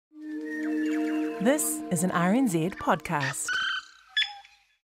This is an RNZ podcast.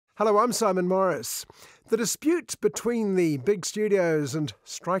 Hello, I'm Simon Morris. The dispute between the big studios and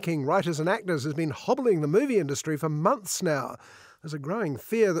striking writers and actors has been hobbling the movie industry for months now. There's a growing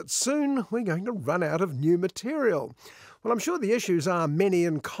fear that soon we're going to run out of new material. Well, I'm sure the issues are many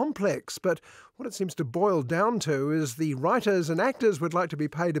and complex, but what it seems to boil down to is the writers and actors would like to be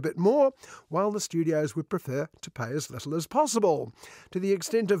paid a bit more, while the studios would prefer to pay as little as possible, to the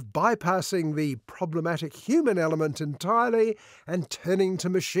extent of bypassing the problematic human element entirely and turning to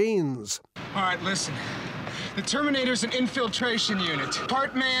machines. All right, listen. The Terminator's an infiltration unit.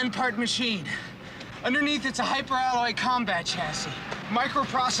 Part man, part machine. Underneath, it's a hyperalloy combat chassis.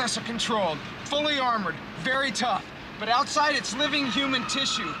 Microprocessor controlled, fully armored, very tough. But outside, it's living human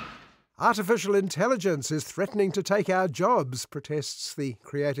tissue. Artificial intelligence is threatening to take our jobs, protests the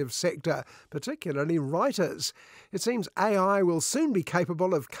creative sector, particularly writers. It seems AI will soon be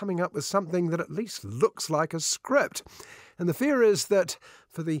capable of coming up with something that at least looks like a script. And the fear is that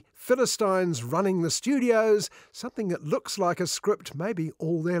for the Philistines running the studios, something that looks like a script may be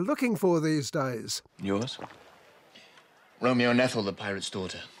all they're looking for these days. Yours? Romeo and Ethel, the pirate's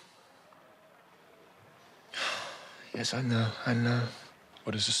daughter. Yes, I know.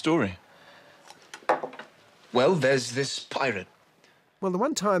 What is the story? Well, there's this pirate. Well, the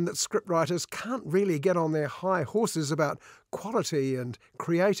one time that scriptwriters can't really get on their high horses about quality and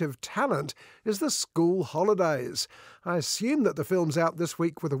creative talent is the school holidays. I assume that the film's out this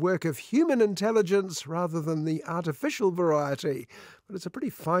week with a work of human intelligence rather than the artificial variety, but it's a pretty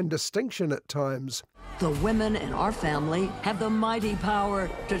fine distinction at times. The women in our family have the mighty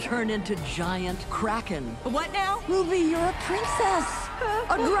power to turn into giant kraken. What now? Ruby, you're a princess.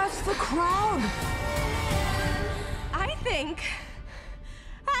 Address the crowd. I think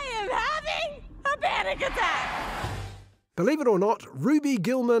I am having a panic attack. Believe it or not, Ruby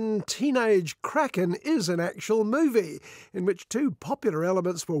Gillman Teenage Kraken is an actual movie in which two popular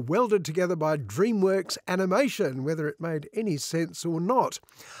elements were welded together by DreamWorks Animation, whether it made any sense or not.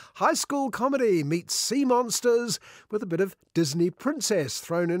 High school comedy meets sea monsters with a bit of Disney princess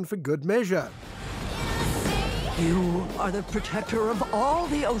thrown in for good measure. You are the protector of all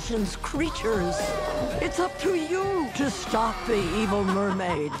the ocean's creatures. It's up to you to stop the evil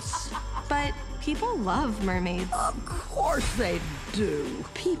mermaids. But people love mermaids. Of course they do.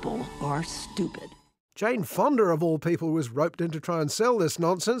 People are stupid. Jane Fonda, of all people, was roped in to try and sell this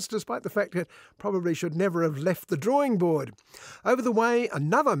nonsense, despite the fact it probably should never have left the drawing board. Over the way,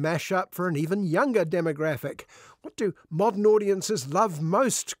 another mashup for an even younger demographic. What do modern audiences love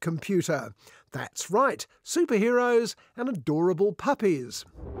most, computer? That's right, superheroes and adorable puppies.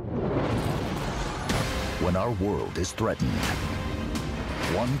 When our world is threatened,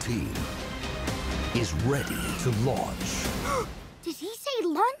 one team is ready to launch. Did he say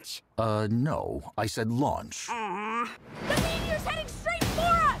lunch? No, I said launch. The meteor's heading straight for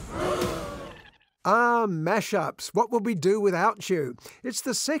us! Mashups. What would we do without you? It's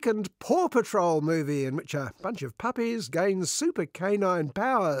the second Paw Patrol movie in which a bunch of puppies gain super canine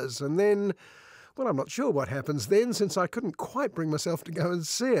powers and then... Well, I'm not sure what happens then, since I couldn't quite bring myself to go and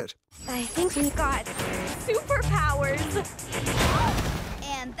see it. I think we've got superpowers.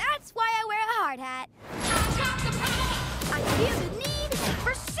 And that's why I wear a hard hat. I feel the need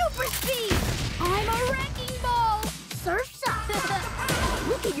for super speed. I'm a wrecking ball. Surf's up.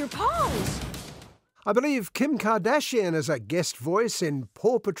 Look at your paws. I believe Kim Kardashian is a guest voice in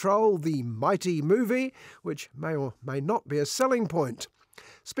Paw Patrol, the mighty movie, which may or may not be a selling point.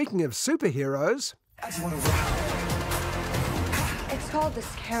 Speaking of superheroes... It's called the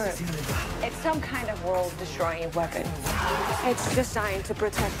Scarab. It's some kind of world-destroying weapon. It's designed to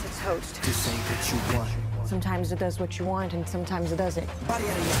protect its host. To say what you want. Sometimes it does what you want, and sometimes it doesn't.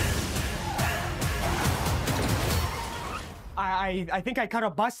 I think I cut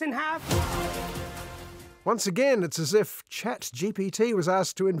a bus in half. Once again, it's as if ChatGPT was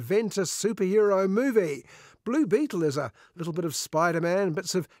asked to invent a superhero movie. Blue Beetle is a little bit of Spider-Man,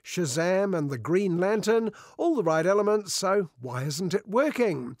 bits of Shazam and the Green Lantern, all the right elements, so why isn't it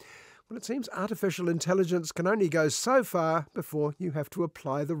working? Well, it seems artificial intelligence can only go so far before you have to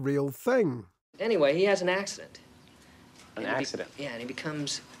apply the real thing. Anyway, he has an accident. An accident? Yeah, and he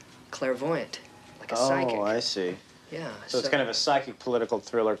becomes clairvoyant, like a psychic. Oh, I see. Yeah. So it's kind of a psychic political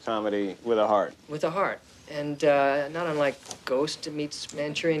thriller comedy with a heart. With a heart. And not unlike Ghost meets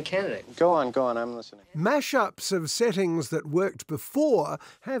Manchurian Candidate. Go on, I'm listening. Mashups of settings that worked before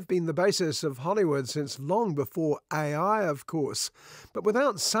have been the basis of Hollywood since long before AI, of course. But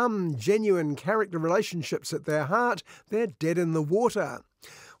without some genuine character relationships at their heart, they're dead in the water.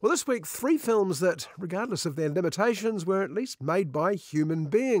 Well, this week, 3 films that, regardless of their limitations, were at least made by human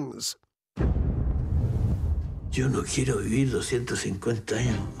beings. Yo no quiero vivir 250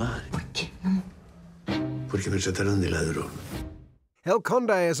 años, madre. ¿Por qué no? Porque me trataron de ladrón. El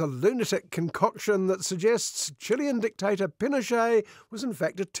Conde is a lunatic concoction that suggests Chilean dictator Pinochet was in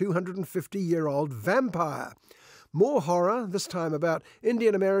fact a 250-year-old vampire. More horror, this time about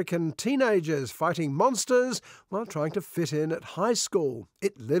Indian-American teenagers fighting monsters while trying to fit in at high school.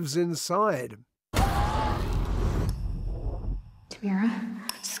 It lives inside. Tamira,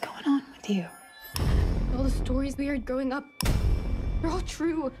 what's going on with you? All the stories we heard growing up, they're all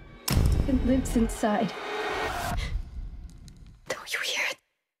true. It lives inside. Don't you hear it?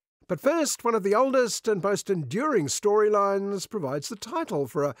 But first, one of the oldest and most enduring storylines provides the title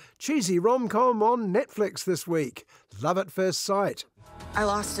for a cheesy rom-com on Netflix this week, Love at First Sight. I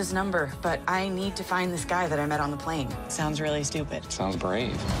lost his number, but I need to find this guy that I met on the plane. Sounds really stupid. Sounds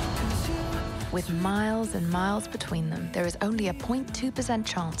brave. With miles and miles between them, there is only a 0.2%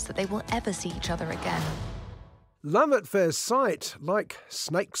 chance that they will ever see each other again. Love at First Sight, like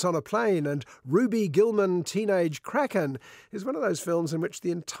Snakes on a Plane and Ruby Gillman Teenage Kraken, is one of those films in which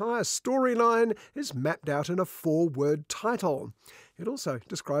the entire storyline is mapped out in a 4-word title. It also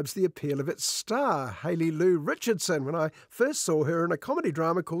describes the appeal of its star, Haley Lou Richardson, when I first saw her in a comedy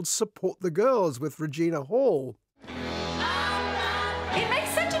drama called Support the Girls with Regina Hall. It makes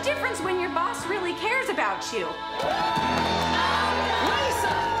such a difference when your boss really cares about you.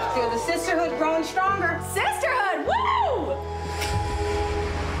 Lisa! Feel the sisterhood growing stronger. Sisterhood! Woo!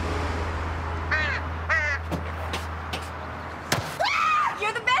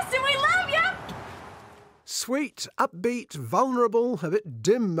 You're the best and we love you! Sweet, upbeat, vulnerable, a bit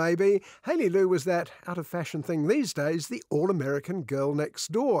dim maybe, Haley Lou was that out-of-fashion thing these days, the all-American girl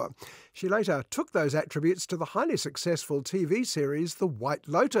next door. She later took those attributes to the highly successful TV series The White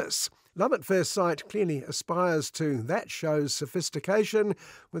Lotus. Love at First Sight clearly aspires to that show's sophistication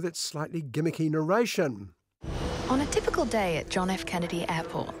with its slightly gimmicky narration. On a typical day at John F. Kennedy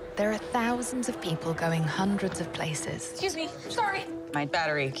Airport, there are thousands of people going hundreds of places. Excuse me, sorry. My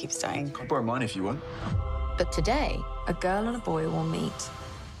battery keeps dying. I'll borrow mine if you want. But today, a girl and a boy will meet.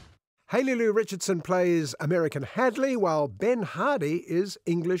 Haley Lou Richardson plays American Hadley, while Ben Hardy is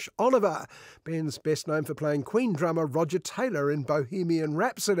English Oliver. Ben's best known for playing Queen drummer Roger Taylor in Bohemian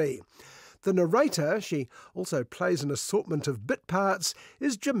Rhapsody. The narrator, she also plays an assortment of bit parts,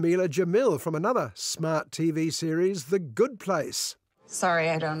 is Jamila Jamil from another smart TV series, The Good Place. Sorry,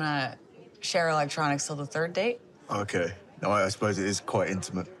 I don't share electronics till the third date. Okay. No, I suppose it is quite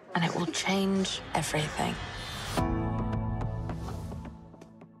intimate. And it will change everything.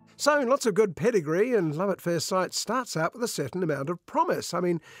 So, lots of good pedigree, and Love at First Sight starts out with a certain amount of promise. I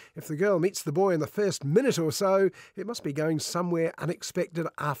mean, if the girl meets the boy in the first minute or so, it must be going somewhere unexpected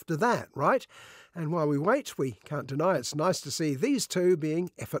after that, right? And while we wait, we can't deny it's nice to see these two being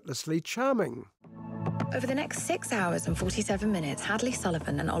effortlessly charming. Over the next 6 hours and 47 minutes, Hadley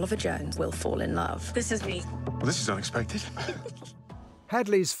Sullivan and Oliver Jones will fall in love. This is me. Well, this is unexpected.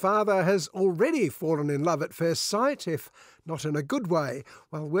 Hadley's father has already fallen in love at first sight, if not in a good way.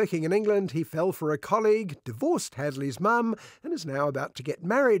 While working in England, he fell for a colleague, divorced Hadley's mum, and is now about to get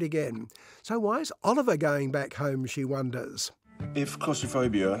married again. So why is Oliver going back home, she wonders? If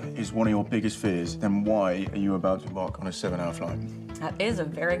claustrophobia is one of your biggest fears, then why are you about to embark on a 7-hour flight? That is a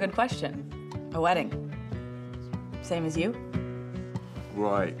very good question. A wedding. Same as you?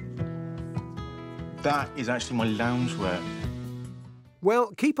 Right. That is actually my loungewear.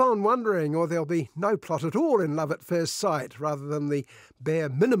 Well, keep on wondering, or there'll be no plot at all in Love at First Sight, rather than the bare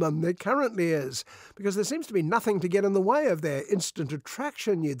minimum there currently is, because there seems to be nothing to get in the way of their instant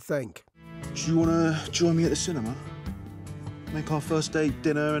attraction, you'd think. Do you want to join me at the cinema? Make our first date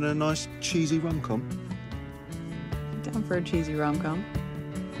dinner and a nice cheesy rom-com? Down for a cheesy rom-com.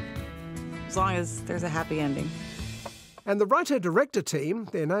 As long as there's a happy ending. And the writer-director team,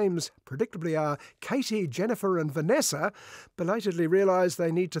 their names predictably are Katie, Jennifer and Vanessa, belatedly realise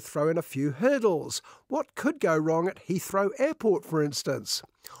they need to throw in a few hurdles. What could go wrong at Heathrow Airport, for instance?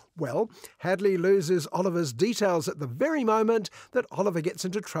 Well, Hadley loses Oliver's details at the very moment that Oliver gets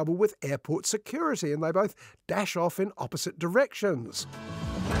into trouble with airport security, and they both dash off in opposite directions.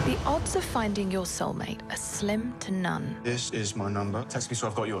 The odds of finding your soulmate are slim to none. This is my number. Text me so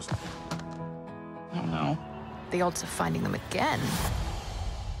I've got yours. Oh, no. The odds of finding them again,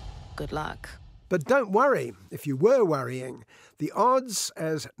 good luck. But don't worry, if you were worrying. The odds,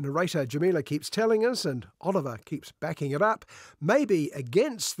 as narrator Jamila keeps telling us, and Oliver keeps backing it up, may be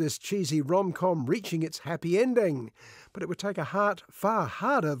against this cheesy rom-com reaching its happy ending. But it would take a heart far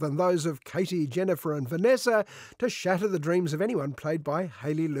harder than those of Katie, Jennifer and Vanessa to shatter the dreams of anyone played by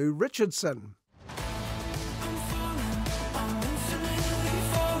Haley Lou Richardson.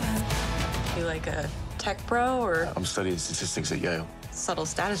 You like a tech bro or I'm studying statistics at Yale. subtle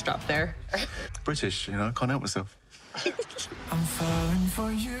status drop there? British, you know, I can't help myself. I'm falling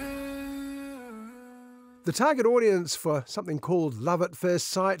for you. The target audience for something called Love at First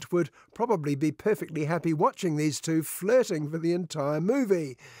Sight would probably be perfectly happy watching these two flirting for the entire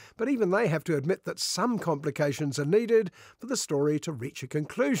movie. But even they have to admit that some complications are needed for the story to reach a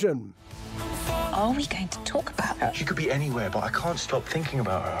conclusion. Are we going to talk about her? She could be anywhere, but I can't stop thinking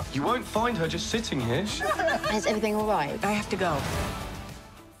about her. You won't find her just sitting here. Is everything all right? I have to go.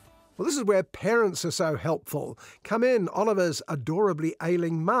 Well, this is where parents are so helpful. Come in, Oliver's adorably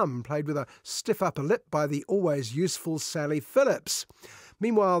ailing mum, played with a stiff upper lip by the always useful Sally Phillips.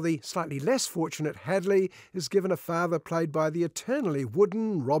 Meanwhile, the slightly less fortunate Hadley is given a father played by the eternally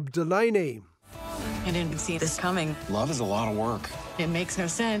wooden Rob Delaney. I didn't see this coming. Love is a lot of work. It makes no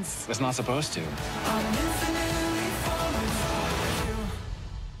sense. It's not supposed to.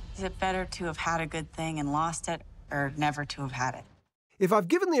 Is it better to have had a good thing and lost it, or never to have had it? If I've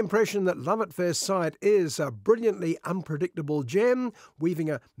given the impression that Love at First Sight is a brilliantly unpredictable gem, weaving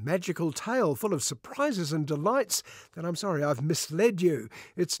a magical tale full of surprises and delights, then I'm sorry I've misled you.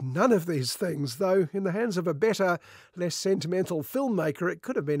 It's none of these things, though in the hands of a better, less sentimental filmmaker, it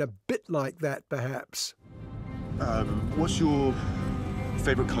could have been a bit like that, perhaps. What's your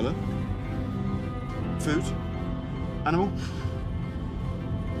favourite colour? Food? Animal?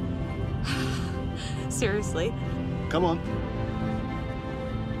 Seriously? Come on.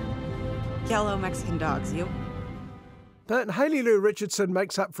 Yellow Mexican dogs, you? But Hayley Lou Richardson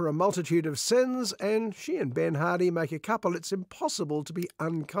makes up for a multitude of sins, and she and Ben Hardy make a couple it's impossible to be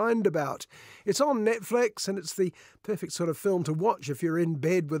unkind about. It's on Netflix, and it's the perfect sort of film to watch if you're in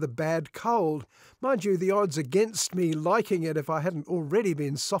bed with a bad cold. Mind you, the odds against me liking it if I hadn't already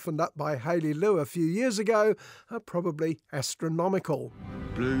been softened up by Hayley Lou a few years ago are probably astronomical.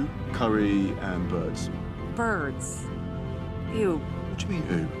 Blue, curry, and birds. Birds. Ew. What do you mean,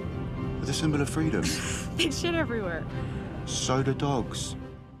 ew? They're the symbol of freedom. They shit everywhere. So do dogs.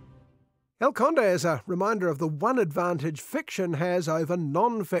 El Conde is a reminder of the one advantage fiction has over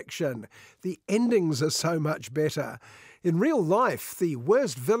non-fiction. The endings are so much better. In real life, the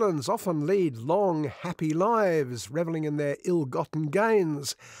worst villains often lead long, happy lives, revelling in their ill-gotten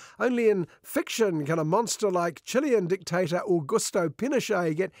gains. Only in fiction can a monster like Chilean dictator Augusto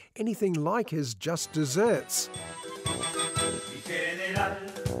Pinochet get anything like his just desserts.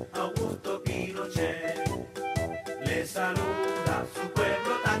 Augusto Pinochet le saluda su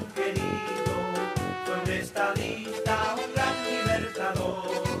pueblo tan querido, fue un estadista, un gran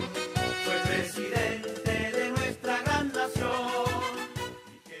libertador, fue presidente de nuestra gran nación.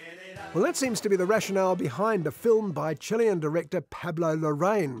 Well, that seems to be the rationale behind a film by Chilean director Pablo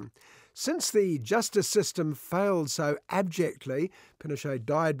Larraín. Since the justice system failed so abjectly, Pinochet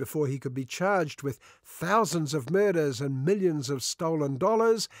died before he could be charged with thousands of murders and millions of stolen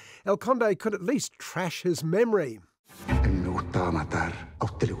dollars, El Conde could at least trash his memory. A mí me gustaba matar, a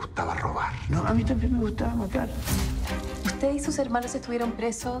usted le gustaba robar. No, a mí también me gustaba matar. Usted y sus hermanos estuvieron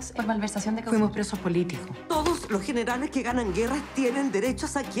presos por malversación de... Fuimos presos políticos. Todos los generales que ganan guerras tienen derecho a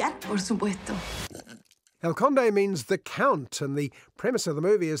saquear. Por supuesto. El Conde means the Count, and the premise of the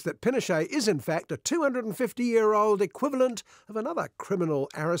movie is that Pinochet is in fact a 250-year-old equivalent of another criminal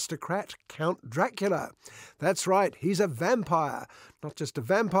aristocrat, Count Dracula. That's right, he's a vampire. Not just a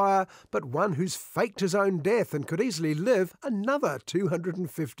vampire, but one who's faked his own death and could easily live another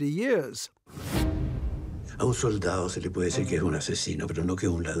 250 years. A un soldado se le puede decir que es un asesino, pero no que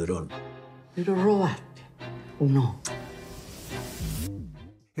es un ladrón. Pero robaste, ¿o no?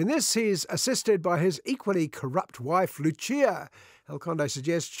 In this, he's assisted by his equally corrupt wife, Lucia. El Conde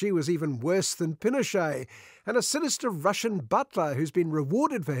suggests she was even worse than Pinochet, and a sinister Russian butler who's been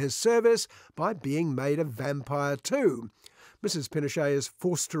rewarded for his service by being made a vampire too. Mrs. Pinochet is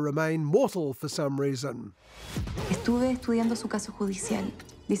forced to remain mortal for some reason. Estuve estudiando su caso judicial.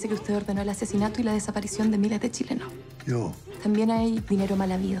 Dice que usted ordenó el asesinato y la desaparición de miles de chilenos. Yo. También hay dinero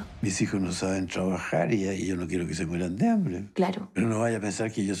mal habido. Mis hijos no saben trabajar y yo no quiero que se mueran de hambre. Claro. Pero no vaya a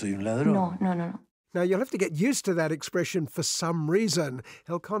pensar que yo soy un ladrón. No. Now, you'll have to get used to that expression for some reason.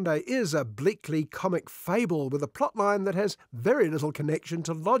 El Conde is a bleakly comic fable with a plotline that has very little connection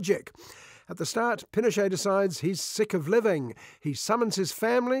to logic. At the start, Pinochet decides he's sick of living. He summons his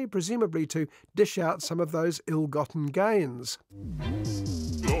family, presumably to dish out some of those ill-gotten gains.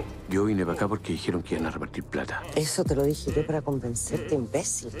 Yo vine para acá porque dijeron que iban a repartir plata. Eso te lo dije yo para convencerte,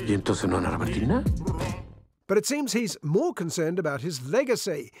 imbécil. ¿Y entonces no van a repartir nada? But it seems he's more concerned about his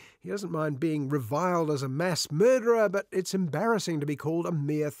legacy. He doesn't mind being reviled as a mass murderer, but it's embarrassing to be called a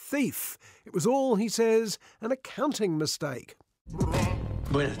mere thief. It was all, he says, an accounting mistake.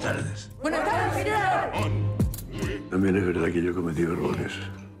 Buenas tardes. Buenas tardes, señor. También es verdad que yo he cometido errores.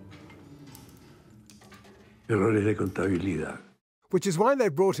 Errores de contabilidad. Which is why they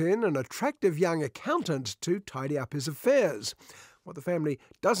brought in an attractive young accountant to tidy up his affairs. What the family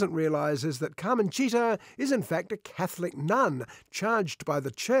doesn't realise is that Carmencita is in fact a Catholic nun charged by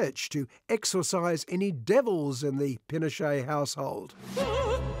the church to exorcise any devils in the Pinochet household.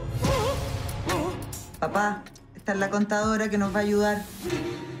 Papá, esta es la contadora que nos va a ayudar.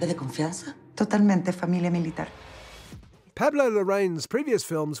 ¿Es de confianza? Totalmente, familia militar. Pablo Larraín's previous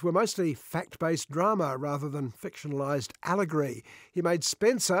films were mostly fact-based drama rather than fictionalised allegory. He made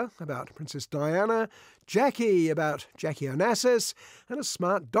Spencer, about Princess Diana, Jackie, about Jackie Onassis, and a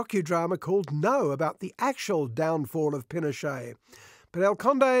smart docudrama called No, about the actual downfall of Pinochet. But El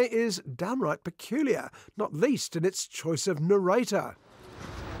Conde is downright peculiar, not least in its choice of narrator.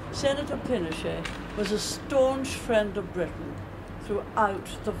 Senator Pinochet was a staunch friend of Britain throughout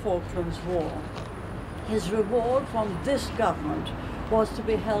the Falklands War. His reward from this government was to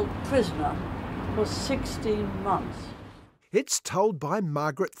be held prisoner for 16 months. It's told by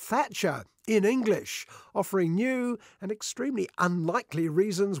Margaret Thatcher, in English, offering new and extremely unlikely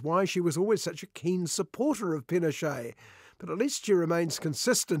reasons why she was always such a keen supporter of Pinochet. But at least she remains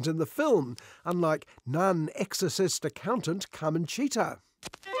consistent in the film, unlike nun-exorcist accountant Carmencita.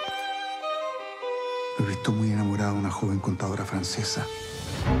 Lo he visto muy enamorado de una joven contadora francesa.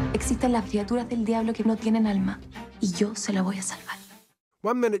 Existen las criaturas del diablo que no tienen alma, y yo se la voy a salvar.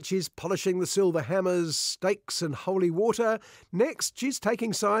 1 minute she's polishing the silver hammers, stakes and holy water. Next, she's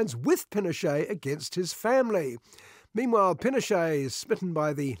taking sides with Pinochet against his family. Meanwhile, Pinochet, smitten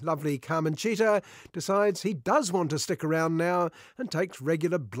by the lovely Carmencita, decides he does want to stick around now and takes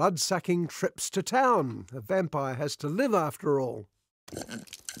regular blood-sucking trips to town. A vampire has to live after all.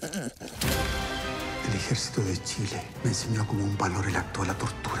 El ejército de Chile me enseñó como un valor el acto de la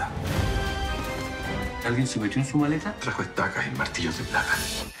tortura. ¿Alguien se metió en su maleta? Trajo estacas y martillos de plata.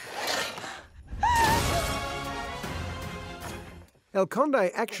 El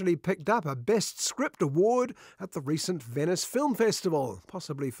Conde actually picked up a Best Script award at the recent Venice Film Festival,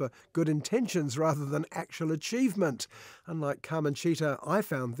 possibly for good intentions rather than actual achievement. Unlike Carmencita, I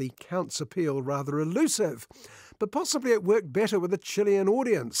found the Count's appeal rather elusive. But possibly it worked better with a Chilean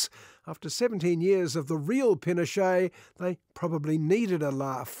audience. After 17 years of the real Pinochet, they probably needed a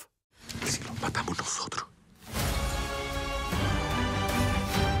laugh. Si los matamos nosotros.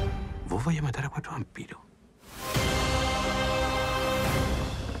 Vos vais a matar a 4 vampiros.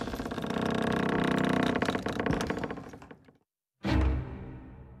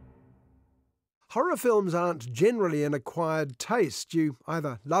 Horror films aren't generally an acquired taste. You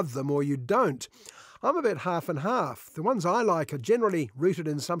either love them or you don't. I'm a bit half and half. The ones I like are generally rooted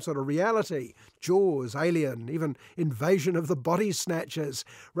in some sort of reality. Jaws, Alien, even Invasion of the Body Snatchers,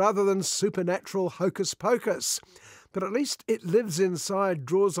 rather than supernatural hocus pocus. But at least It Lives Inside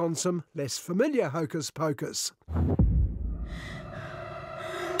draws on some less familiar hocus pocus.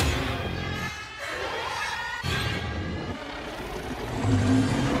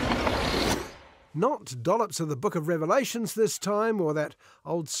 Not dollops of the Book of Revelations this time, or that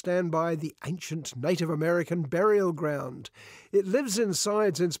old standby, the ancient Native American burial ground. It Lives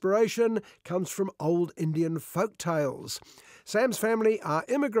Inside's inspiration comes from old Indian folk tales. Sam's family are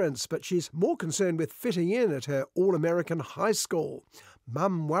immigrants, but she's more concerned with fitting in at her all-American high school.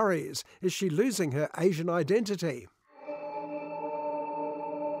 Mum worries, is she losing her Asian identity?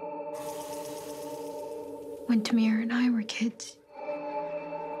 When Tamir and I were kids,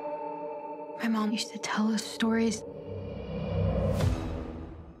 my mom used to tell us stories.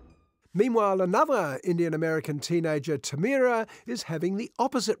 Meanwhile, another Indian-American teenager, Tamira, is having the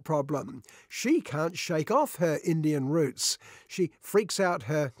opposite problem. She can't shake off her Indian roots. She freaks out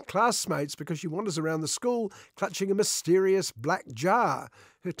her classmates because she wanders around the school clutching a mysterious black jar.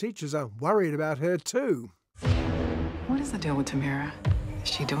 Her teachers are worried about her too. What is the deal with Tamira? Is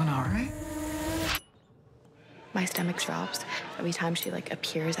she doing all right? My stomach drops every time she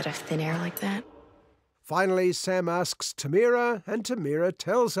appears out of thin air like that. Finally, Sam asks Tamira, and Tamira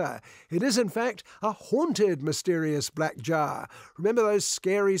tells her. It is, in fact, a haunted, mysterious black jar. Remember those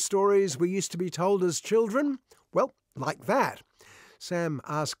scary stories we used to be told as children? Well, like that. Sam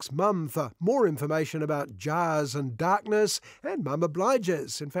asks Mum for more information about jars and darkness, and Mum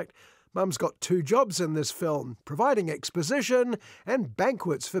obliges. In fact, Mum's got 2 jobs in this film, providing exposition and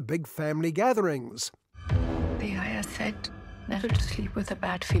banquets for big family gatherings. The ayah said never to sleep with a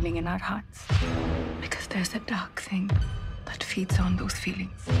bad feeling in our hearts, because there's a dark thing that feeds on those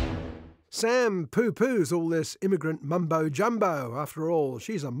feelings. Sam poo-poos all this immigrant mumbo-jumbo. After all,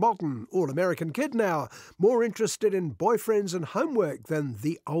 she's a modern, all-American kid now, more interested in boyfriends and homework than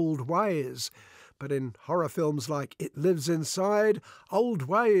the old ways. But in horror films like It Lives Inside, old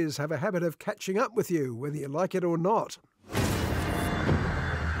ways have a habit of catching up with you, whether you like it or not.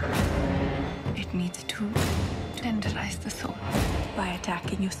 It needs to tenderize the soul by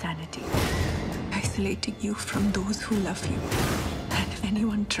attacking your sanity, isolating you from those who love you. And if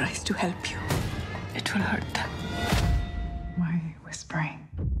anyone tries to help you, it will hurt them. Why whispering?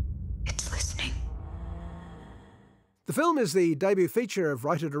 It's listening. The film is the debut feature of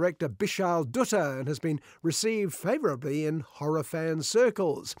writer-director Bishal Dutta and has been received favourably in horror fan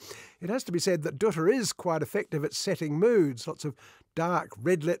circles. It has to be said that Dutta is quite effective at setting moods, lots of dark,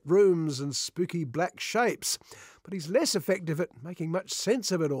 red-lit rooms and spooky black shapes. But he's less effective at making much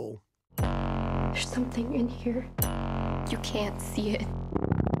sense of it all. There's something in here. You can't see it.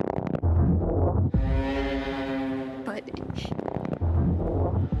 But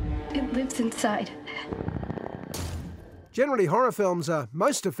it lives inside. Generally, horror films are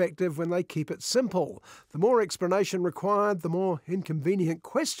most effective when they keep it simple. The more explanation required, the more inconvenient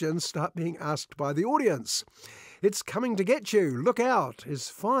questions start being asked by the audience. It's coming to get you, look out, is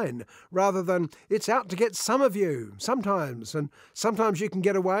fine, rather than it's out to get some of you, sometimes, and sometimes you can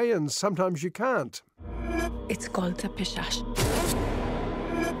get away and sometimes you can't. It's called the Pishash.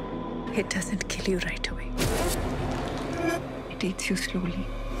 It doesn't kill you right away. It eats you slowly.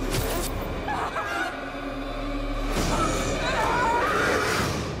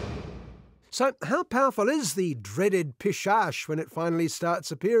 So how powerful is the dreaded Pishash when it finally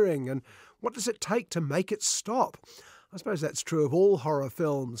starts appearing, and what does it take to make it stop? I suppose that's true of all horror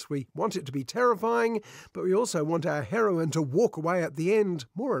films. We want it to be terrifying, but we also want our heroine to walk away at the end,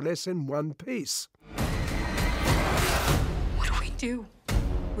 more or less in one piece. What do we do?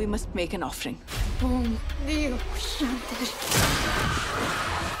 We must make an offering. Om Dio Shanti.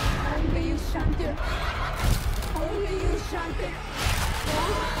 Om Dio Shanti. Om Dio Shanti.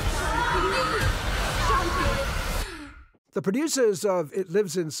 The producers of It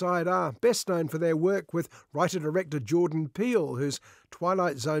Lives Inside are best known for their work with writer-director Jordan Peele, whose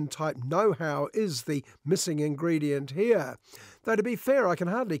Twilight Zone-type know-how is the missing ingredient here. Though to be fair, I can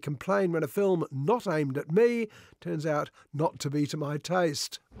hardly complain when a film not aimed at me turns out not to be to my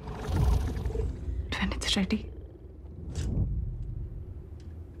taste. When it's ready.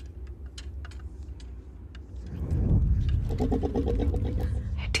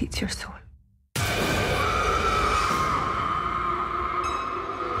 It eats your soul.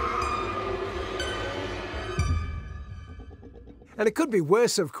 And it could be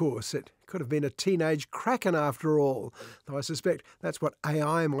worse, of course. It could have been a teenage kraken after all, though I suspect that's what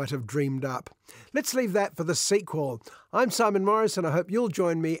AI might have dreamed up. Let's leave that for the sequel. I'm Simon Morris, and I hope you'll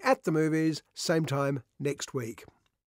join me at the movies, same time next week.